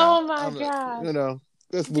done now. Oh my God.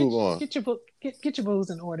 Let's move on. Get your booze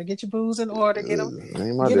in order. Get your booze in order. Get them. Get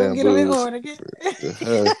them in order.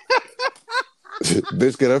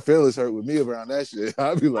 Bitch get her feelings hurt with me around that shit.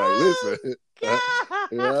 I'll be like, listen.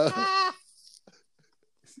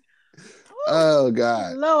 Oh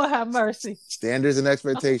God. Lord have mercy. Standards and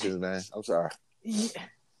expectations, man. I'm sorry. Yeah.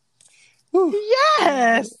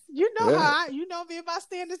 Yes. You know how you know me about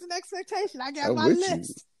standards and expectations. I got my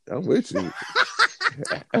list. I'm with you.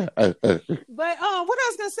 But what I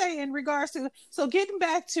was gonna say in regards to getting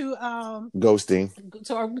back to ghosting.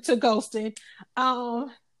 To ghosting.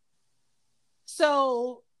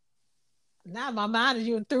 So now my mind,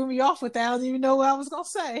 you threw me off with that. I don't even know what I was gonna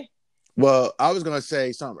say. Well, I was gonna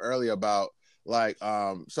say something earlier about Like,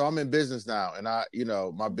 so I'm in business now, and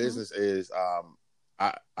my business is,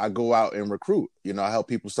 I go out and recruit. I help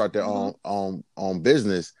people start their own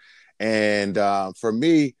business, and for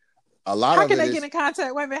me, a lot How of can it they is. get in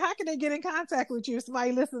contact? Wait a minute. How can they get in contact with you? If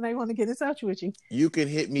somebody listening, they want to get in touch with you. You can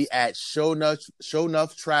hit me at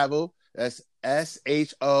Shownuff Travel. That's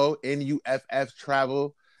SHONUFF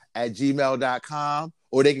Travel at gmail.com,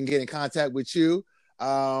 or they can get in contact with you.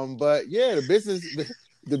 But yeah, the business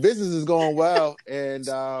is going well, and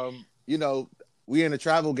we in a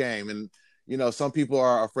travel game, and some people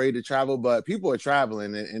are afraid to travel, but people are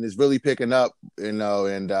traveling, and it's really picking up,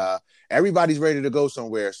 and everybody's ready to go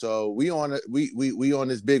somewhere. So we on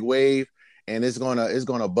this big wave, and it's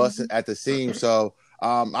gonna bust at the seams. So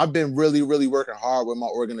I've been really, really working hard with my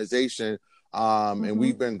organization, and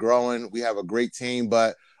we've been growing. We have a great team,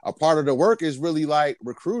 but a part of the work is really like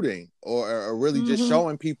recruiting, or really just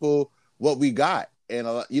showing people what we got. And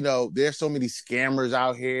there's so many scammers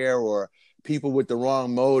out here, or people with the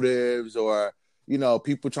wrong motives, or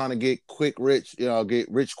people trying to get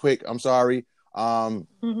rich quick. I'm sorry.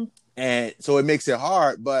 And so it makes it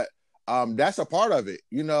hard, but that's a part of it,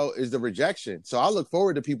 is the rejection. So I look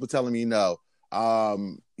forward to people telling me no.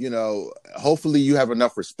 Hopefully you have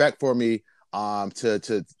enough respect for me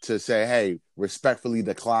to say, hey, respectfully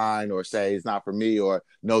decline, or say it's not for me, or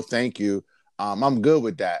no thank you. I'm good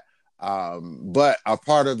with that. But a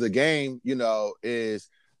part of the game, is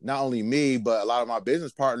not only me, but a lot of my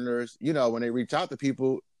business partners, when they reach out to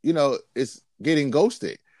people, it's getting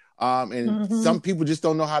ghosted. And some people just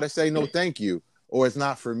don't know how to say no thank you, or it's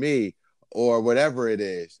not for me, or whatever it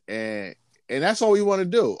is. And that's all we want to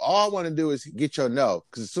do. All I want to do is get your no,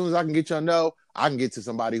 because as soon as I can get your no, I can get to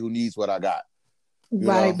somebody who needs what I got.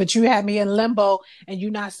 Right, but you had me in limbo, and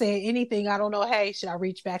you not saying anything. I don't know. Hey, should I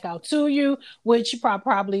reach back out to you? Which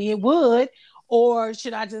probably it would, or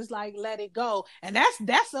should I just like let it go? And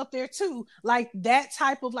that's up there too. Like that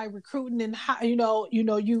type of like recruiting, and how,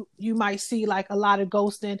 you might see like a lot of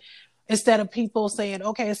ghosting, instead of people saying,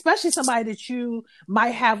 okay, especially somebody that you might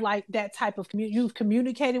have like that type of you've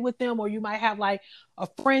communicated with them, or you might have like a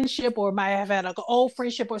friendship, or might have had like an old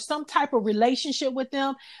friendship or some type of relationship with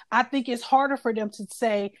them. I think it's harder for them to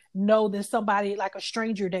say no than somebody like a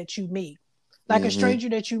stranger that you meet. Like a stranger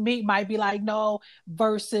that you meet might be like no,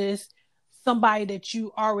 versus somebody that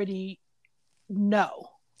you already know.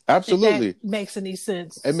 Absolutely. If that makes any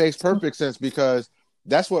sense. It makes perfect sense, because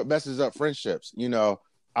that's what messes up friendships.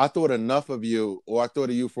 I thought enough of you, or I thought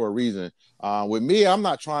of you for a reason. With me, I'm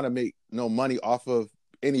not trying to make no money off of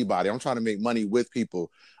anybody. I'm trying to make money with people.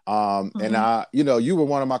 And you were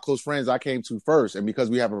one of my close friends I came to first. And because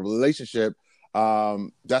we have a relationship,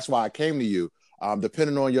 that's why I came to you.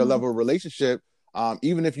 Depending on your level of relationship,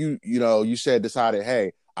 even if you decided,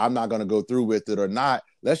 hey, I'm not going to go through with it or not,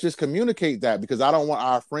 let's just communicate that, because I don't want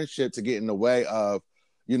our friendship to get in the way of,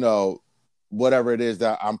 whatever it is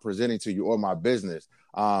that I'm presenting to you, or my business.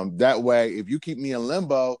 That way, if you keep me in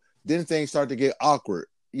limbo, then things start to get awkward.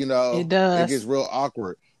 It does. It gets real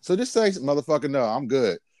awkward. So just say, motherfucker, no, I'm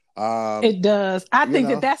good. It does. I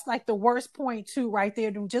think that's like the worst point too, right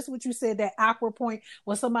there. Just what you said, that awkward point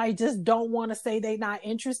when somebody just don't want to say they not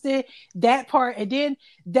interested. That part, and then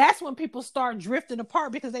that's when people start drifting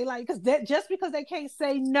apart, because just because they can't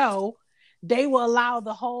say no, they will allow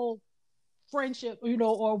the whole friendship,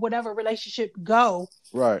 or whatever relationship go.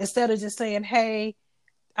 Right. Instead of just saying, hey,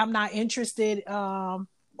 I'm not interested,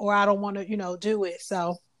 or I don't want to, do it.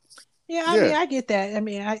 So yeah, I mean, I get that. I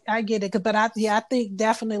mean, I get it. But I think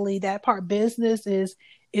definitely that part, business is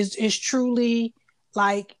truly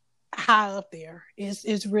like high up there.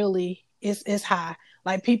 It's really high.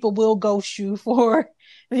 Like people will ghost you for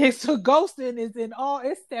so ghosting is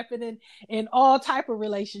it's stepping in all type of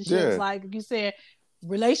relationships. Yeah. Like you said,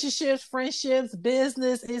 relationships, friendships,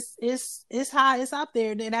 business is high, it's up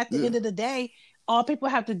there. And at the end of the day, all people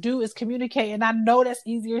have to do is communicate. And I know that's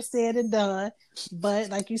easier said than done, but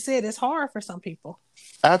like you said, it's hard for some people.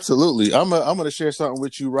 Absolutely. I'm gonna share something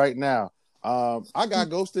with you right now. I got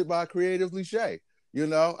ghosted by Creatively Shay.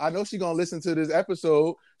 I know she's gonna listen to this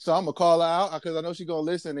episode, so I'm gonna call her out, because I know she's gonna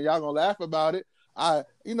listen, and y'all gonna laugh about it. I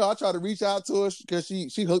try to reach out to her, because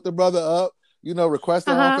she hooked her brother up,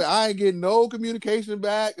 requested her. I ain't getting no communication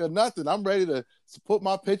back or nothing. I'm ready to put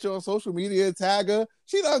my picture on social media and tag her.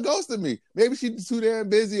 She done ghosted me. Maybe she's too damn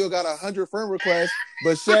busy or got 100 friend requests.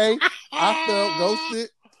 But Shay, I felt ghosted.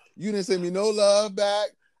 You didn't send me no love back.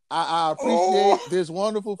 I appreciate this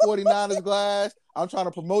wonderful 49ers glass. I'm trying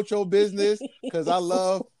to promote your business, because I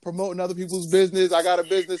love promoting other people's business. I got a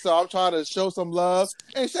business, so I'm trying to show some love.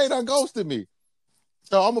 And Shay done ghosted me.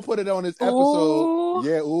 So I'm gonna put it on this episode.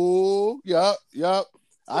 Ooh. Yeah, yup.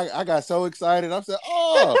 I got so excited. I said,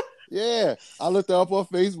 oh, yeah. I looked her up on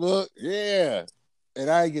Facebook. Yeah. And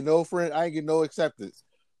I ain't get no friend. I ain't get no acceptance.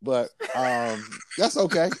 But that's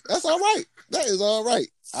okay. That's all right. That is all right.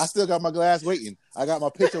 I still got my glass waiting. I got my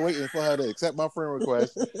picture waiting for her to accept my friend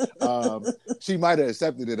request. She might have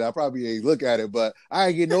accepted it. I probably ain't look at it, but I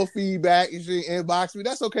ain't get no feedback. She inbox me.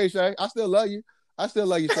 That's okay, Shay. I still love you. I still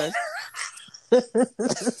love you, Shay.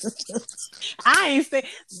 I ain't say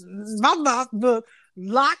my mouth book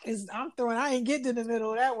lock is. I'm throwing. I ain't getting in the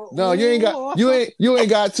middle of that one. No, you ain't got. You ain't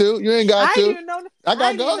got to. You ain't got I to. didn't even know. I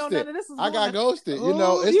got didn't know ghosted. none of this was I got ghosted. Ooh, you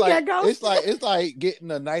know, you got ghosted? it's like getting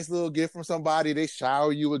a nice little gift from somebody. They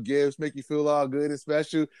shower you with gifts, make you feel all good and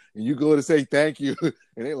special, and you go to say thank you, and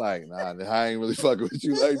they like, nah, I ain't really fucking with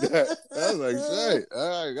you like that. I was like, Shay,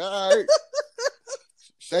 all right.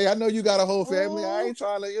 Shay, I know you got a whole family. I ain't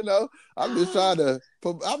trying to, you know, I'm just trying to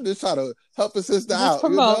help a sister out.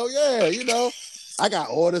 Promote. You know, yeah, you know. I got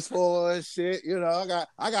orders for her and shit, you know.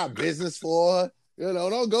 I got business for her. You know,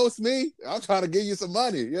 don't ghost me. I'm trying to give you some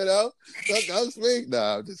money, you know. Don't ghost me.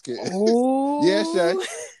 Nah, I'm just kidding. Yeah, Shay.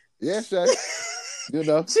 Yeah, Shay. You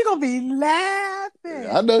know. She gonna be laughing.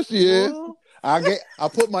 I know she is. I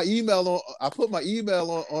put my email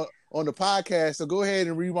on the podcast, so go ahead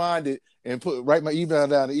and rewind it and write my email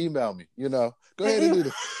down and email me. You know, go ahead and do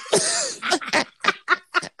that.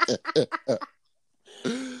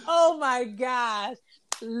 Oh my gosh,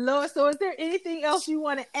 Lord! So, is there anything else you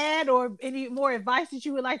want to add, or any more advice that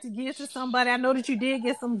you would like to give to somebody? I know that you did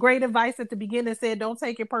get some great advice at the beginning. Said don't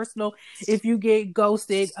take it personal if you get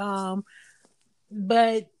ghosted.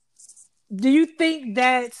 But do you think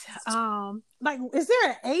that like, is there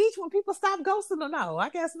an age when people stop ghosting or no? I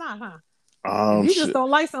guess not, huh? You just don't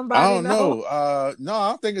like somebody. I don't know. No, I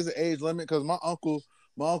don't think it's an age limit because my uncle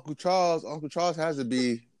Charles has to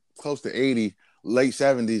be close to 80, late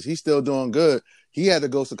 70s. He's still doing good. He had to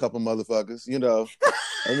ghost a couple motherfuckers, you know.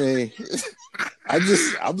 I mean,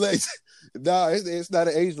 I'm like, no, it's not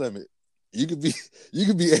an age limit. You could be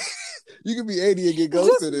 80 and get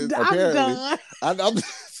ghosted. Apparently, I'm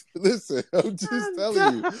listen. I'm just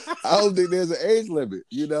telling you. I don't think there's an age limit.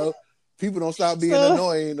 You know, people don't stop being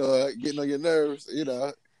annoying or getting on your nerves. You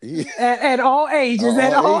know, at all ages.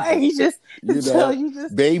 At all ages. You know,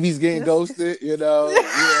 babies getting ghosted. You know,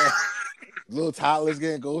 yeah. Little toddlers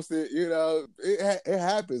getting ghosted. You know, it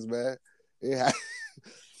happens, man. It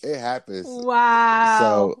happens.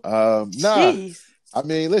 Wow. So, nah. I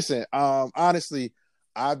mean, listen. Honestly,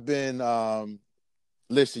 I've been.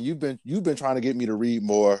 Listen, you've been trying to get me to read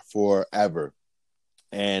more forever,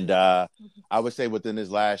 and I would say within this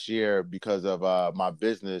last year, because of my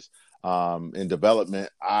business in development,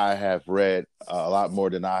 I have read a lot more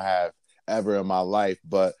than I have ever in my life.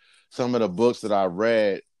 But some of the books that I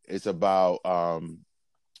read, it's about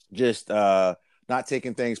just not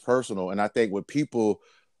taking things personal, and I think with people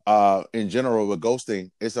in general with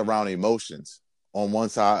ghosting, it's around emotions on one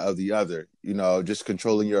side or the other. You know, just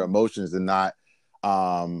controlling your emotions and not.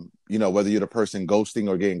 You know, whether you're the person ghosting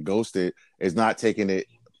or getting ghosted, is not taking it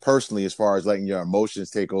personally as far as letting your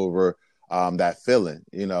emotions take over that feeling.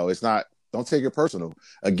 You know, it's not, don't take it personal.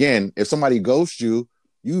 Again, if somebody ghosts you,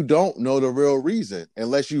 you don't know the real reason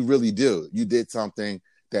unless you really do. You did something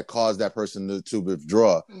that caused that person to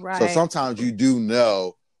withdraw. Right. So sometimes you do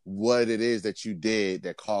know what it is that you did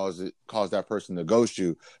that caused that person to ghost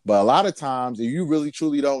you. But a lot of times, if you really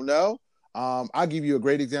truly don't know, I'll give you a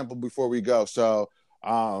great example before we go. So,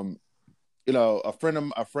 you know, a friend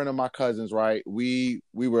of my cousins, right? We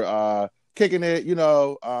were kicking it, you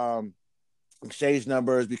know, exchanged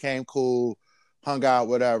numbers, became cool, hung out,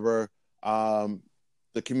 whatever.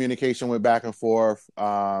 The communication went back and forth,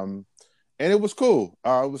 and it was cool.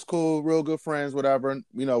 It was cool, real good friends, whatever.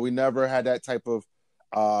 You know, we never had that type of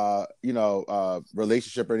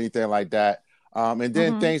relationship or anything like that. And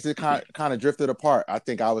then things that kind of drifted apart. I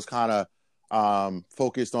think I was kind of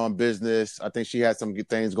focused on business. I think she had some good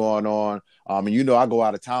things going on. And you know, I go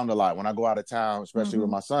out of town a lot. When I go out of town, especially with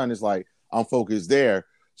my son, it's like I'm focused there.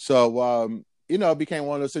 So you know, it became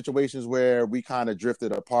one of those situations where we kind of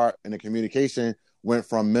drifted apart and the communication went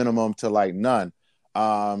from minimum to like none.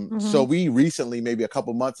 So we recently, maybe a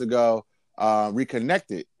couple months ago,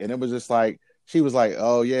 reconnected, and it was just like, she was like,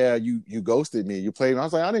 oh yeah, you ghosted me. You played me. I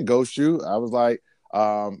was like, I didn't ghost you. I was like,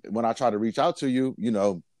 when I tried to reach out to you, you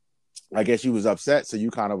know, I guess you was upset. So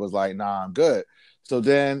you kind of was like, nah, I'm good. So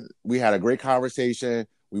then we had a great conversation.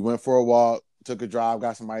 We went for a walk, took a drive,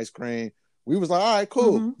 got some ice cream. We was like, all right,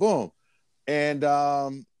 cool, boom. And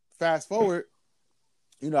fast forward,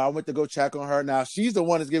 you know, I went to go check on her. Now she's the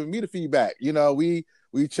one that's giving me the feedback. You know, we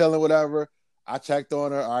chilling, whatever. I checked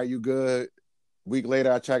on her. Are you good? Week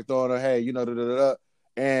later, I checked on her. Hey, you know,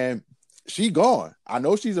 and she gone. I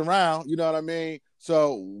know she's around. You know what I mean?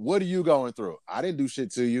 So what are you going through? I didn't do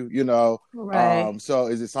shit to you, you know? Right. So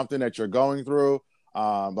is it something that you're going through?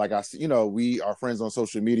 Like we are friends on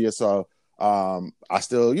social media. So, I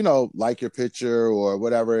still, like your picture or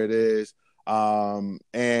whatever it is.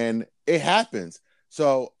 And it happens.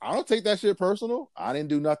 So I don't take that shit personal. I didn't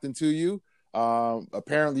do nothing to you.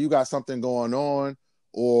 Apparently you got something going on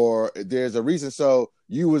or there's a reason. So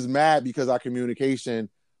you was mad because our communication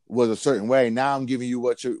was a certain way. Now I'm giving you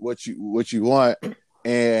what you want,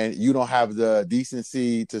 and you don't have the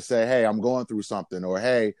decency to say, "Hey, I'm going through something," or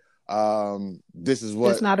 "Hey, this is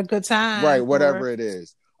what." It's not a good time, right? Whatever it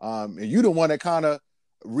is, and you the one that kind of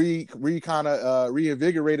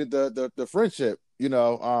reinvigorated the friendship,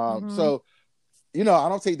 So, I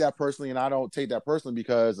don't take that personally, and I don't take that personally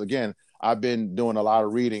because, again, I've been doing a lot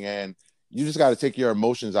of reading, and you just got to take your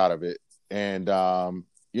emotions out of it, and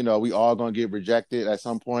we all going to get rejected at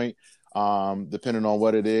some point, depending on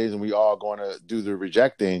what it is, and we all going to do the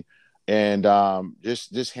rejecting, and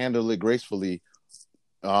just handle it gracefully,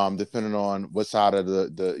 depending on what side of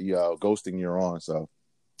the ghosting you're on. So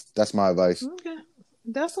that's my advice. Okay,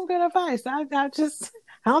 that's some good advice. I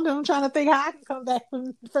don't know. I'm trying to think how I can come back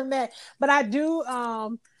from that, but I do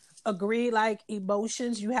agree. Like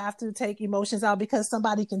emotions, you have to take emotions out because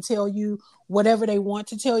somebody can tell you whatever they want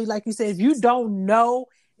to tell you. Like you said, if you don't know,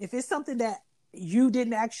 if it's something that you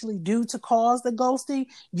didn't actually do to cause the ghosting,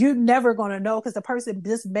 you're never going to know because the person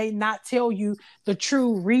just may not tell you the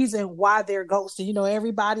true reason why they're ghosting.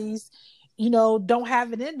 Everybody's don't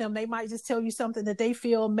have it in them. They might just tell you something that they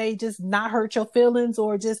feel may just not hurt your feelings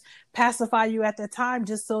or just pacify you at the time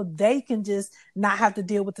just so they can just not have to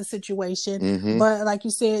deal with the situation. Mm-hmm. But like you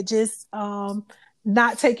said, just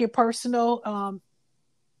not take it personal. I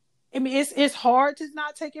mean, it's hard to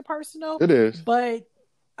not take it personal. It is. But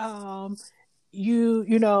you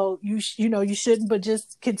shouldn't, but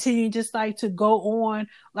just continue just like to go on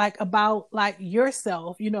like about like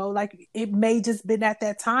yourself, like it may just been at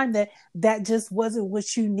that time that just wasn't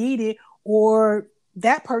what you needed or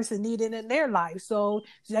that person needed in their life. So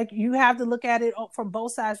like you have to look at it from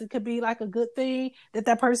both sides. It could be like a good thing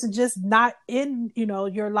that person just not in,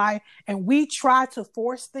 your life. And we try to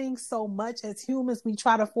force things so much as humans. We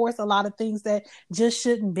try to force a lot of things that just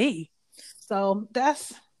shouldn't be. So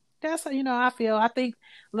that's how I feel. I think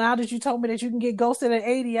now that you told me that you can get ghosted at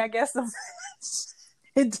 80, I guess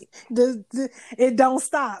it don't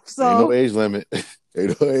stop. So ain't no age limit.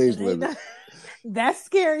 Ain't no age limit. That's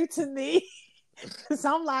scary to me.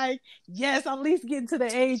 So I'm like, yes, I'm at least getting to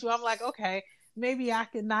the age where I'm like, okay, maybe I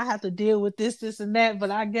can not have to deal with this and that.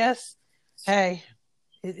 But I guess, hey,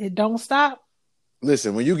 it don't stop.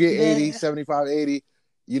 Listen, when you get 80, 75, 80,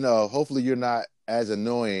 hopefully you're not as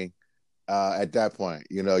annoying at that point.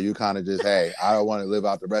 You kind of just, hey, I don't want to live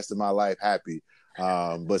out the rest of my life happy.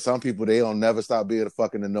 But some people, they don't never stop being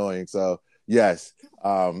fucking annoying. So yes,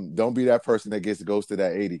 don't be that person that gets ghosted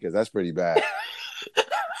at 80 because that's pretty bad.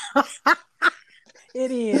 It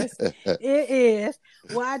is. It is.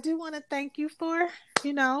 Well, I do want to thank you for,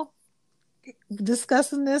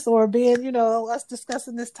 discussing this or being, us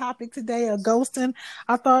discussing this topic today of ghosting.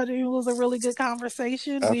 I thought it was a really good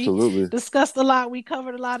conversation. Absolutely. We discussed a lot. We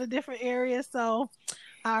covered a lot of different areas. So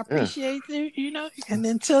I appreciate you, and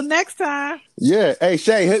until next time. Yeah. Hey,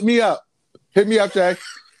 Shay, hit me up. Hit me up, Shay.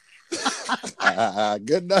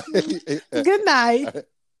 Good night. Good night.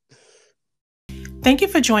 Thank you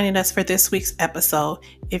for joining us for this week's episode.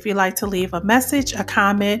 If you'd like to leave a message, a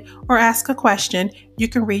comment, or ask a question, you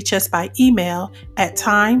can reach us by email at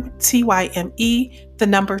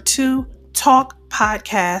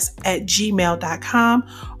time2talkpodcast@gmail.com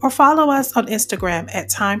or follow us on Instagram at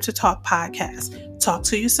Time to Talk Podcast. Talk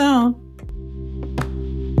to you soon.